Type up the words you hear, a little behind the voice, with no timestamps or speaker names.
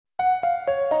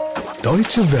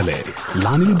Deutsche Welle,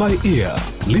 learning by ear.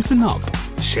 Listen up,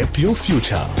 shape your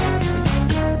future.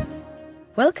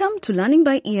 Welcome to Learning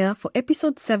by Ear for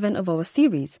episode 7 of our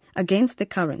series, Against the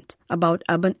Current, about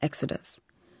urban exodus.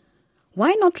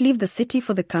 Why not leave the city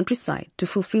for the countryside to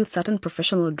fulfill certain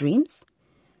professional dreams?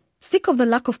 Sick of the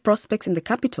lack of prospects in the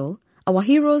capital, our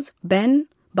heroes Ben,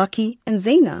 Bucky, and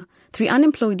Zaina, 3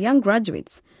 unemployed young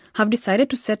graduates, have decided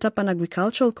to set up an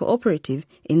agricultural cooperative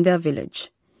in their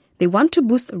village. They want to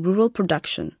boost rural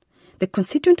production. The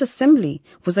Constituent Assembly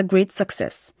was a great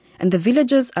success, and the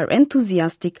villagers are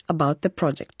enthusiastic about the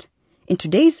project. In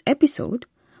today's episode,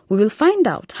 we will find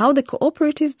out how the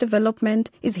cooperative's development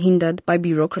is hindered by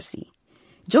bureaucracy.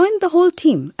 Join the whole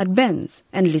team at Ben's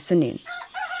and listen in.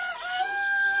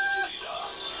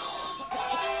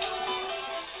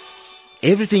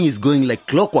 Everything is going like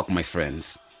clockwork, my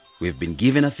friends. We've been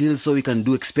given a field so we can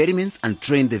do experiments and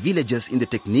train the villagers in the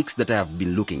techniques that I have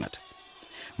been looking at.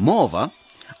 Moreover,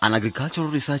 an agricultural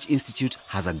research institute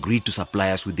has agreed to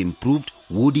supply us with improved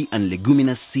woody and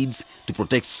leguminous seeds to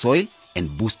protect soil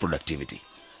and boost productivity.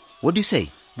 What do you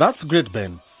say? That's great,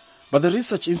 Ben. But the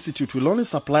research institute will only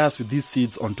supply us with these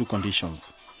seeds on 2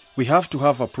 conditions. We have to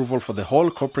have approval for the whole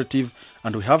cooperative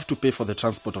and we have to pay for the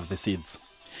transport of the seeds.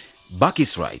 Buck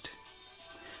is right.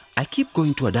 I keep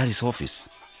going to Adari's office,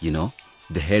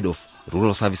 the head of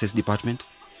Rural Services Department,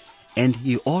 and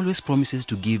he always promises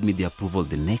to give me the approval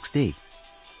the next day.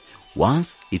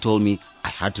 Once, he told me I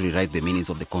had to rewrite the minutes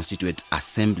of the Constituent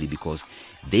Assembly because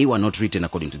they were not written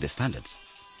according to the standards.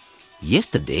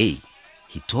 Yesterday,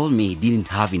 he told me he didn't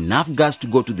have enough gas to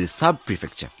go to the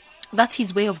sub-prefecture. That's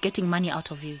his way of getting money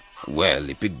out of you. Well,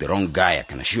 he picked the wrong guy, I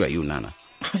can assure you, Nana.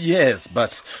 Yes,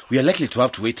 but we are likely to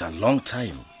have to wait a long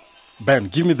time. Ben,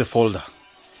 give me the folder.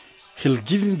 He'll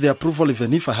give me the approval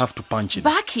even if I have to punch him.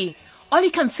 Bucky, all you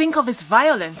can think of is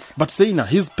violence. But Zaina,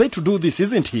 he's paid to do this,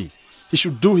 isn't he? He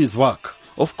should do his work.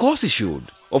 Of course he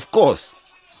should. Of course.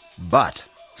 But,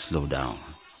 slow down.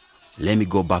 Let me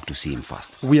go back to see him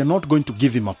first. We are not going to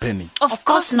give him a penny. Of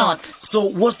course not. So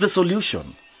what's the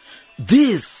solution?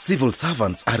 These civil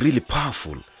servants are really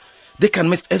powerful. They can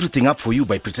mess everything up for you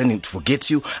by pretending to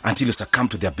forget you until you succumb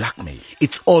to their blackmail.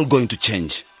 It's all going to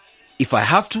change. If I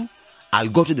have to, I'll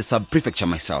go to the sub-prefecture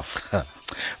myself.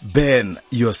 Ben,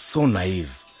 you're so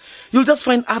naive. You'll just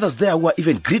find others there who are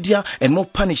even greedier and more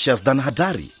punishers than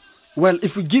Hadari. Well,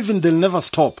 if we give in, they'll never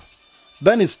stop.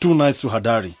 Ben is too nice to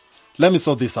Hadari. Let me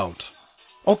sort this out.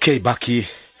 Okay, Bucky,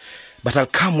 but I'll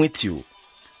come with you.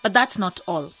 But that's not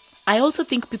all. I also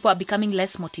think people are becoming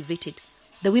less motivated.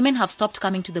 The women have stopped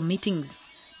coming to the meetings,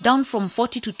 down from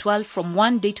 40 to 12 from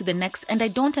one day to the next, and I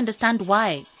don't understand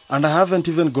why. And I haven't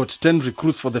even got 10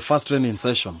 recruits for the first training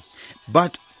session.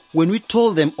 But when we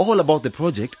told them all about the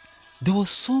project, there was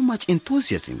so much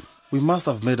enthusiasm. We must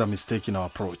have made a mistake in our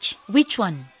approach. Which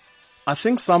one? I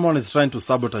think someone is trying to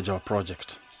sabotage our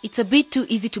project. It's a bit too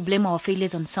easy to blame our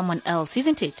failures on someone else,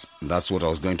 isn't it? That's what I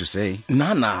was going to say.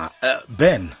 Nana,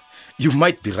 Ben, you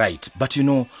might be right, but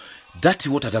dirty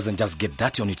water doesn't just get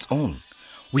dirty on its own.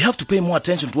 We have to pay more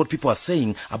attention to what people are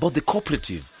saying about the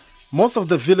cooperative. Most of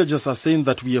the villagers are saying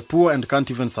that we are poor and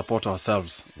can't even support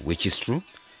ourselves. Which is true?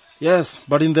 Yes,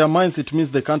 but in their minds it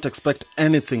means they can't expect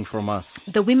anything from us.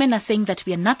 The women are saying that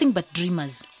we are nothing but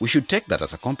dreamers. We should take that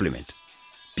as a compliment.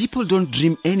 People don't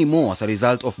dream anymore as a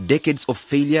result of decades of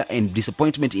failure and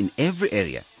disappointment in every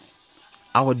area.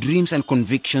 Our dreams and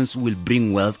convictions will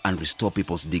bring wealth and restore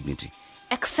people's dignity.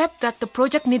 Except that the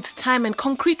project needs time and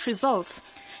concrete results.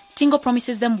 Tingo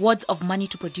promises them wads of money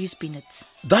to produce peanuts.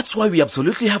 That's why we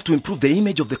absolutely have to improve the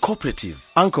image of the cooperative.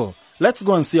 Uncle, let's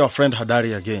go and see our friend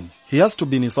Hadari again. He has to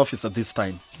be in his office at this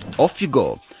time. Off you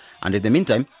go. And in the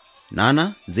meantime,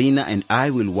 Nana, Zaina and I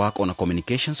will work on a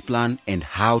communications plan and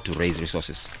how to raise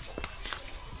resources.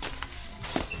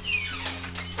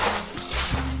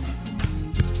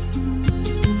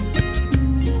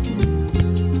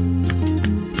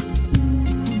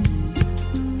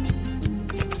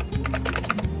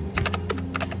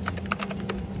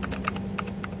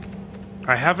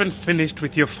 I haven't finished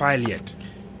with your file yet.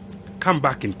 Come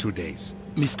back in 2 days.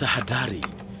 Mr. Hadari,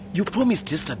 you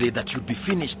promised yesterday that you'd be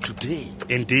finished today.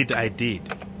 Indeed, I did.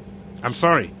 I'm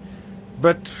sorry,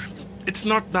 but it's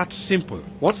not that simple.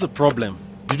 What's the problem?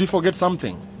 Did you forget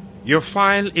something? Your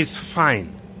file is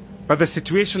fine, but the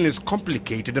situation is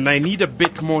complicated and I need a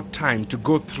bit more time to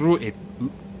go through it.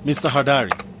 Mr.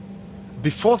 Hadari,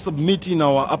 before submitting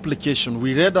our application,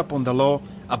 we read up on the law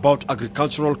about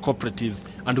agricultural cooperatives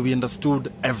and we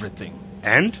understood everything.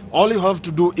 And? All you have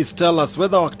to do is tell us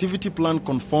whether our activity plan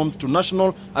conforms to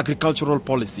national agricultural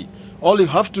policy. All you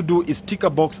have to do is tick a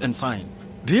box and sign.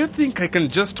 Do you think I can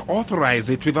just authorize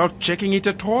it without checking it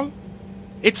at all?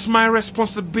 It's my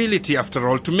responsibility, after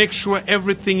all, to make sure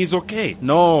everything is okay.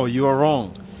 No, you are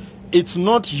wrong. It's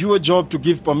not your job to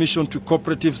give permission to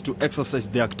cooperatives to exercise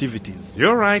their activities.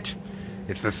 You're right.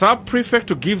 It's the sub-prefect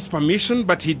who gives permission,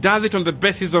 but he does it on the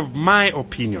basis of my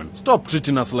opinion. Stop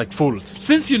treating us like fools.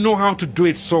 Since you know how to do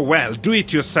it so well, do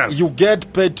it yourself. You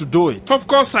get paid to do it. Of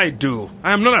course I do.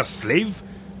 I am not a slave.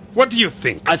 What do you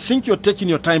think? I think you're taking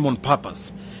your time on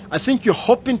purpose. I think you're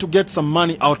hoping to get some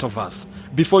money out of us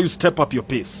before you step up your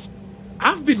pace.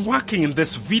 I've been working in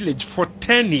this village for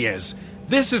 10 years.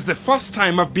 This is the first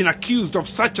time I've been accused of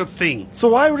such a thing. So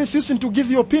why are you refusing to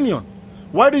give your opinion?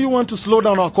 Why do you want to slow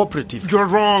down our cooperative? You're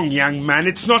wrong, young man.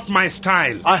 It's not my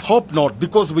style. I hope not,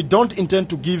 because we don't intend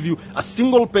to give you a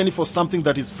single penny for something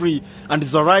that is free and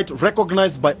is a right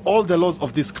recognized by all the laws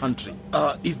of this country.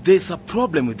 If there's a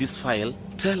problem with this file,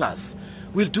 tell us.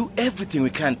 We'll do everything we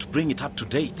can to bring it up to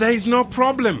date. There is no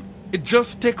problem. It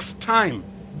just takes time.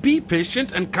 Be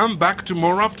patient and come back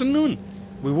tomorrow afternoon.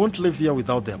 We won't live here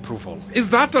without the approval. Is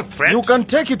that a threat? You can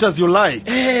take it as you like.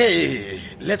 Hey,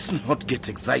 let's not get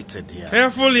excited here.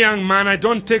 Careful, young man. I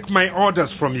don't take my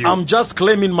orders from you. I'm just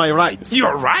claiming my rights.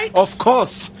 Your rights? Of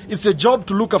course. It's a job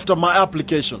to look after my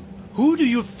application. Who do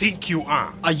you think you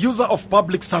are? A user of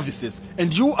public services.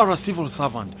 And you are a civil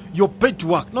servant. You're paid to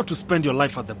work, not to spend your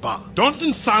life at the bar. Don't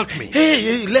insult me.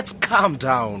 Hey, let's calm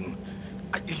down.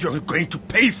 You're going to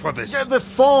pay for this. Get the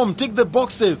form, tick the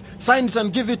boxes, sign it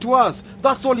and give it to us.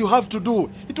 That's all you have to do.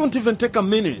 It won't even take a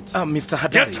minute. Mr.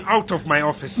 Hadari. Get out of my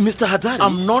office. Mr. Hadari.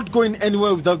 I'm not going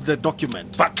anywhere without the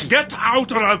document. But get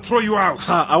out or I'll throw you out.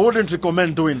 I wouldn't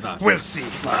recommend doing that. We'll see.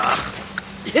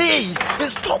 Hey,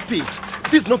 stop it.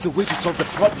 This is not the way to solve the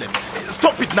problem.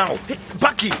 Stop it now. Hey,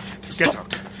 Bucky. Get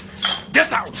out.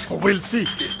 Get out. We'll see.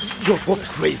 You're both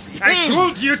crazy. I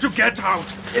told you to get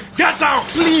out. Get out.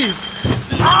 Please.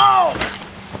 Ow!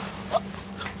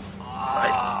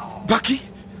 Bucky,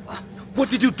 what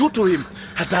did you do to him?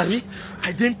 Hadari?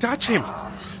 I didn't touch him.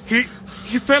 He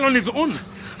fell on his own.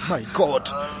 My God.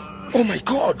 Oh, my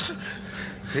God.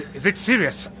 Is it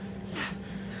serious?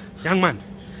 Young man,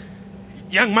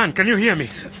 can you hear me?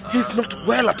 He's not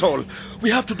well at all.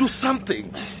 We have to do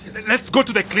something. Let's go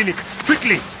to the clinic,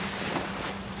 quickly.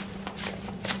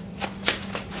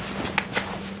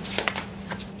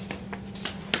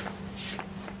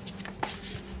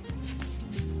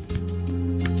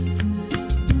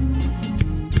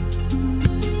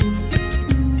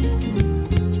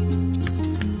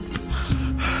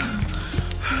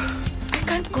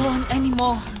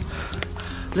 Anymore.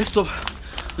 Let's stop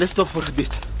for a bit.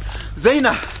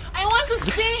 Zaina! I want to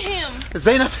see him.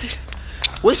 Zaina, please.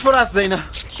 Wait for us, Zaina.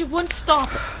 She won't stop.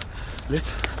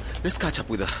 Let's catch up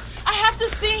with her. I have to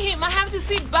see him. I have to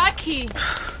see Bucky.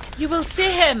 You will see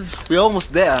him. We're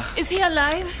almost there. Is he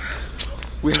alive?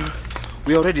 We're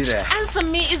already there. Answer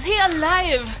me. Is he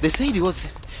alive? They said he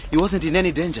wasn't in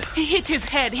any danger. He hit his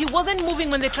head. He wasn't moving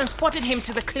when they transported him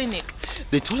to the clinic.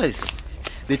 They told us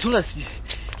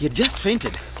he had just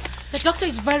fainted. The doctor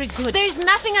is very good. There is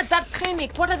nothing at that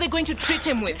clinic. What are they going to treat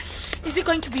him with? Is he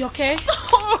going to be okay?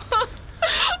 Oh,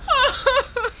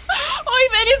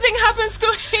 if anything happens to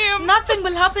him. Nothing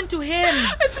will happen to him.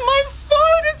 It's my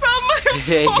fault. It's all my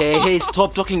fault. Hey,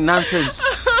 stop talking nonsense.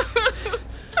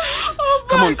 Oh,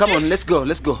 come on, let's go.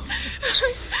 He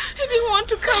didn't want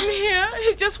to come here.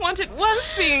 He just wanted one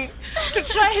thing. To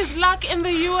try his luck in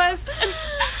the U.S. And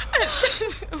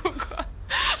oh, God.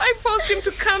 I forced him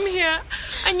to come here.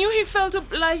 I knew he felt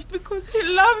obliged because he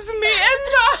loves me and...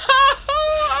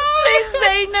 Please,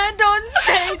 Zaina, don't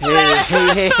say that.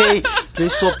 Hey.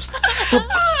 Please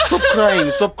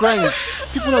stop crying.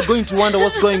 People are going to wonder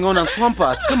what's going on and swamp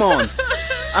us. Come on.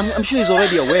 I'm sure he's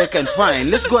already awake and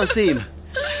fine. Let's go and see him.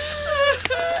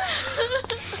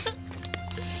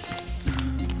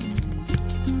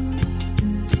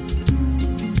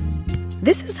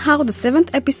 This is how the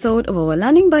 7th episode of our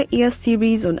Learning by Ear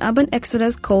series on urban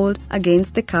exodus called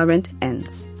Against the Current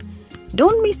ends.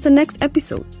 Don't miss the next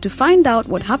episode to find out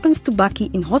what happens to Bucky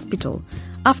in hospital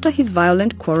after his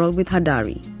violent quarrel with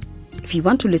Hadari. If you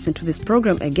want to listen to this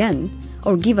program again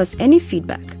or give us any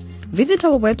feedback, visit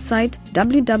our website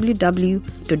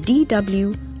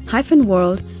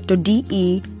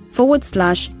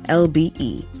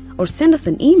www.dw-world.de/lbe or send us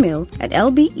an email at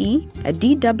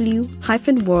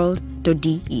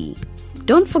lbe@dw-world.de.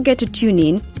 Don't forget to tune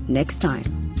in next time.